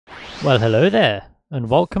Well, hello there, and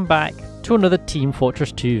welcome back to another Team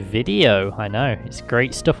Fortress 2 video. I know, it's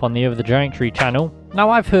great stuff on the Over the Giant Tree channel. Now,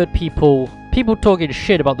 I've heard people talking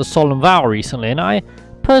shit about the Solemn Vow recently, and I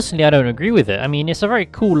don't agree with it. I mean, it's a very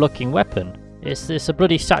cool looking weapon. It's a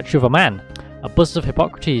bloody statue of a man. A bust of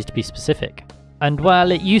Hippocrates, to be specific. And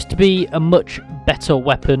while it used to be a much better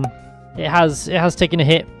weapon, it has taken a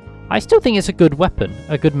hit. I still think it's a good weapon,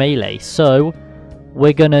 a good melee, so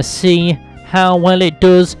we're gonna see how well it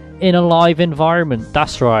does in a live environment.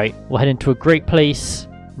 That's right, we're heading to a great place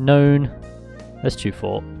known as 2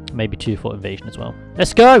 Fort. Maybe 2 Fort Invasion as well.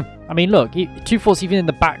 Let's go! I mean, look, 2 Fort's even in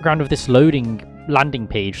the background of this loading landing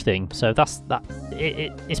page thing, so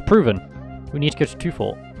it's proven. We need to go to 2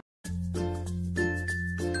 Fort.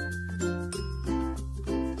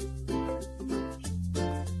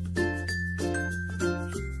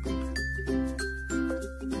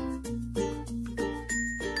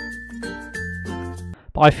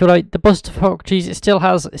 But I feel like the bust of Hippocrates, it still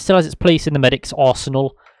has its place in the medic's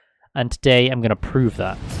arsenal, and today I'm going to prove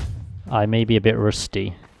that. I may be a bit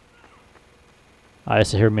rusty. I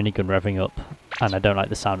also hear a minigun revving up, and I don't like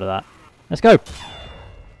the sound of that. Let's go!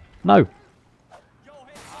 No!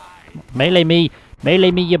 Melee me,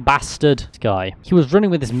 you bastard! This guy. He was running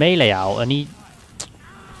with his melee out, and he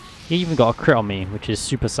even got a crit on me, which is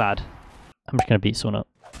super sad. I'm just going to beat someone up.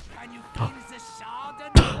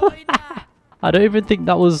 I don't even think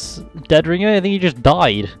that was Dead Ringer. I think he just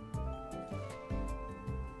died.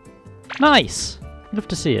 Nice! Love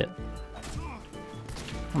to see it.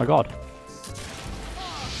 Oh my god.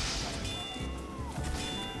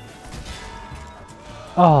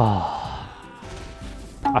 Oh.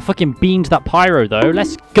 I fucking beamed that pyro though.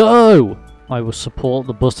 Let's go! I will support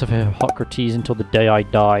the bust of Hippocrates until the day I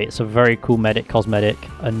die. It's a very cool medic cosmetic,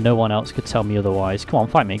 and no one else could tell me otherwise. Come on,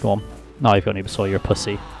 fight me, go on. No, you've got Ubersaw, you're a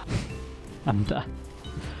pussy. And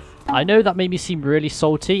I know that made me seem really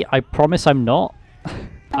salty. I promise I'm not.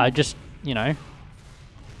 I just, you know,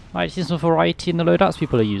 I see some variety in the loadouts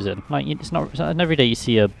people are using. Like, it's not every day you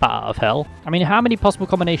see a bat out of hell. I mean, how many possible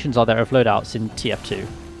combinations are there of loadouts in TF2?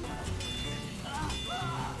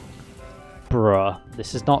 Bruh,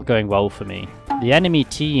 this is not going well for me. The enemy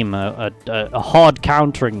team are hard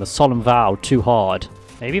countering the Solemn Vow too hard.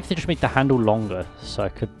 Maybe if they just make the handle longer so I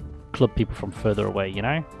could club people from further away, you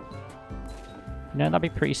know? You know, that'd be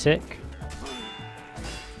pretty sick.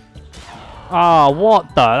 Ah, oh, what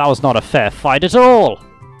the? That was not a fair fight at all!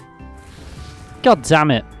 God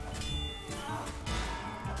damn it.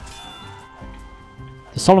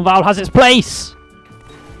 The Solemn Vow has its place!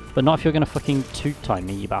 But not if you're gonna fucking two-time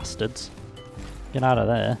me, you bastards. Get out of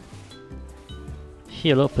there.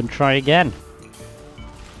 Heal up and try again.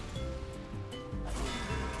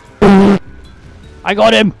 I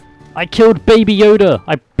got him! I killed Baby Yoda!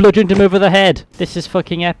 I bludgeoned him over the head! This is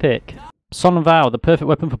fucking epic. Solemn Vow, the perfect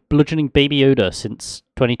weapon for bludgeoning Baby Yoda since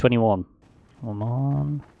 2021. Come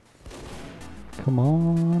on. Come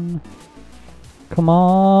on. Come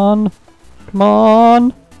on. Come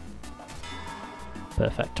on!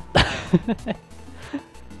 Perfect.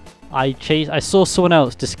 I saw someone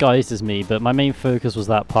else disguised as me, but my main focus was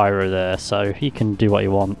that pyro there, so he can do what he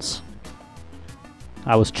wants.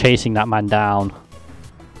 I was chasing that man down.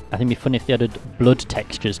 I think it'd be funny if they added blood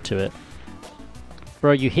textures to it.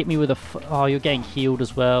 Bro, you hit me with a oh, you're getting healed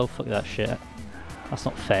as well. Fuck that shit. That's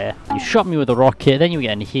not fair. You shot me with a rocket, then you were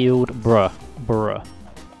getting healed. Bruh. Bruh.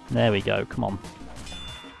 There we go. Come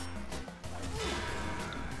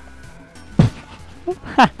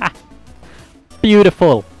on.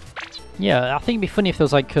 Beautiful. Yeah, I think it'd be funny if there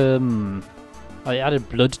was like I added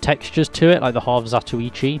blood textures to it, like the half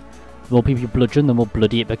Zatoichi. The more people you bludgeon, the more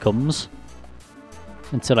bloody it becomes.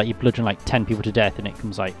 Until like you bludgeon like 10 people to death and it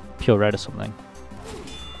comes like pure red or something.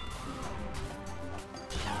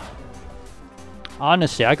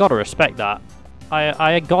 Honestly, I gotta respect that.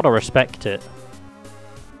 I gotta respect it.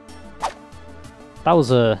 That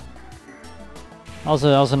was a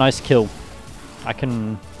nice kill. I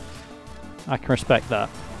can respect that.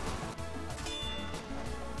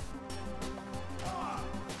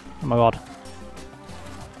 Oh my god.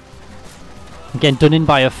 I'm getting done in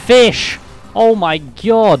by a fish! Oh my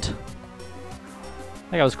god!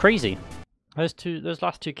 That guy was crazy. Those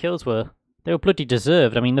last 2 kills were bloody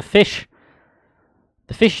deserved. I mean, the fish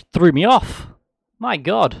threw me off. My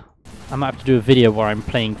god! I might have to do a video where I'm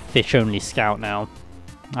playing fish-only scout now.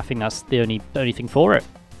 I think that's the only thing for it.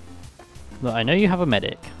 But I know you have a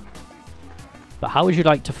medic. But how would you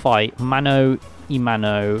like to fight mano e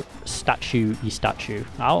mano, statue e statue?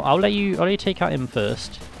 I'll let you take out him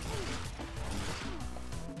first.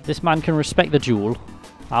 This man can respect the duel.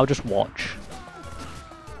 I'll just watch.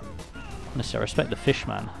 Honestly, I respect the fish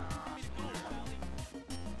man.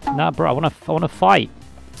 Nah, bro, I wanna fight.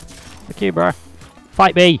 Fuck you, bro.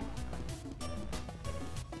 Fight me.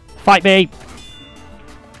 Fight me.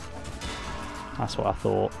 That's what I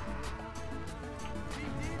thought.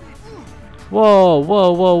 Whoa,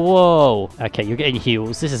 whoa, whoa, whoa. Okay, you're getting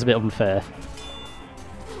heals. This is a bit unfair.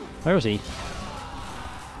 Where is he?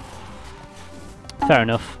 Fair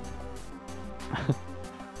enough.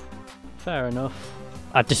 Fair enough.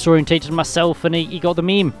 I disorientated myself and he got the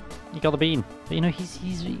meme. He got the bean. But you know,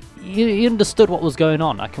 he understood what was going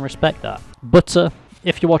on. I can respect that. Butter,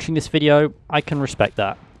 if you're watching this video, I can respect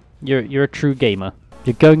that. You're a true gamer.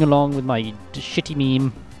 You're going along with my shitty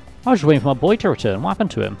meme. I was just waiting for my boy to return. What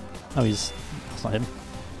happened to him? Oh, that's not him.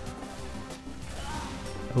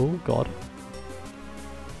 Oh, God.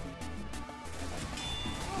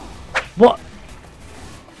 What?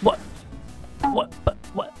 What? What?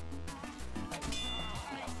 What?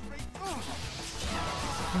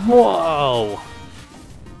 Whoa!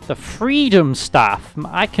 The Freedom Staff.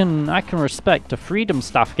 I can respect a Freedom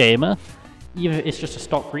Staff gamer. Even if it's just a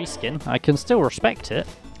stock reskin, I can still respect it.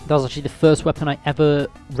 That was actually the first weapon I ever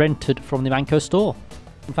rented from the Manco store.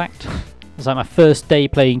 In fact, it was like my first day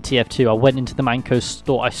playing TF2. I went into the Manco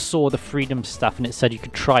store, I saw the Freedom Staff and it said you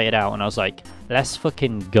could try it out, and I was like, let's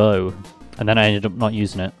fucking go. And then I ended up not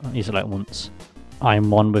using it. I used it like once. I'm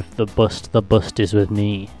one with the bust is with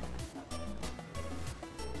me.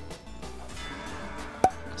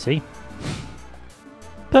 See?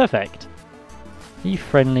 Perfect. Are you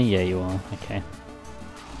friendly? Yeah, you are. Okay.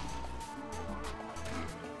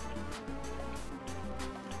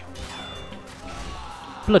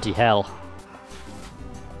 Bloody hell.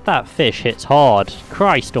 That fish hits hard.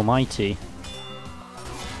 Christ almighty.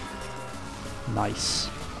 Nice.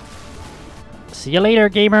 See you later,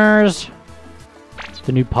 gamers! It's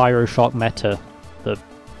the new Pyroshock meta. The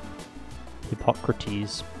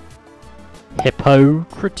Hippocrates.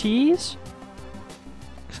 Hippocrates?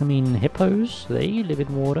 I mean, hippos, they live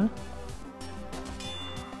in water.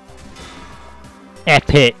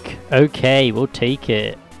 Epic! Okay, we'll take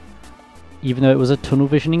it. Even though it was a tunnel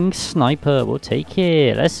visioning sniper, we'll take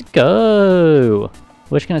it. Let's go!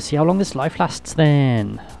 We're just gonna see how long this life lasts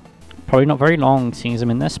then. Probably not very long, seeing as I'm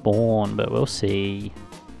in their spawn, but we'll see.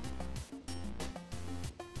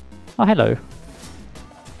 Oh, hello.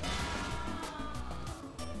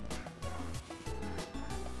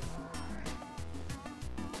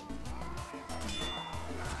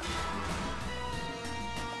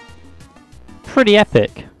 Pretty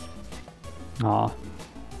epic. Aw.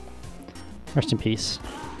 Rest in peace.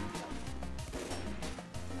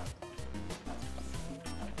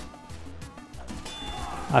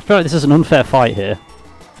 I feel like this is an unfair fight here.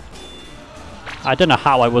 I don't know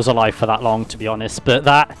how I was alive for that long, to be honest, but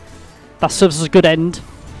that serves as a good end.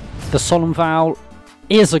 The Solemn Vow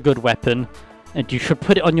is a good weapon, and you should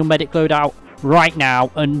put it on your medic loadout right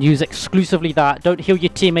now and use exclusively that. Don't heal your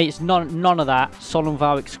teammates, none of that. Solemn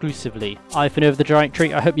Vow exclusively. I've been Over the Giant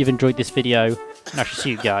Tree. I hope you've enjoyed this video, and I shall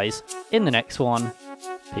see you guys in the next one.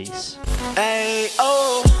 Peace. Hey,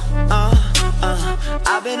 oh,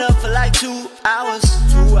 I've been up for like 2 hours.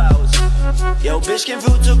 2 hours. Yo, bitch came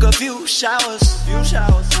through, took a few showers.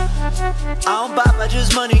 I don't bop, I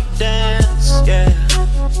just money dance. Yeah,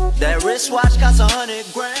 that wristwatch costs 100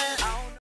 grand.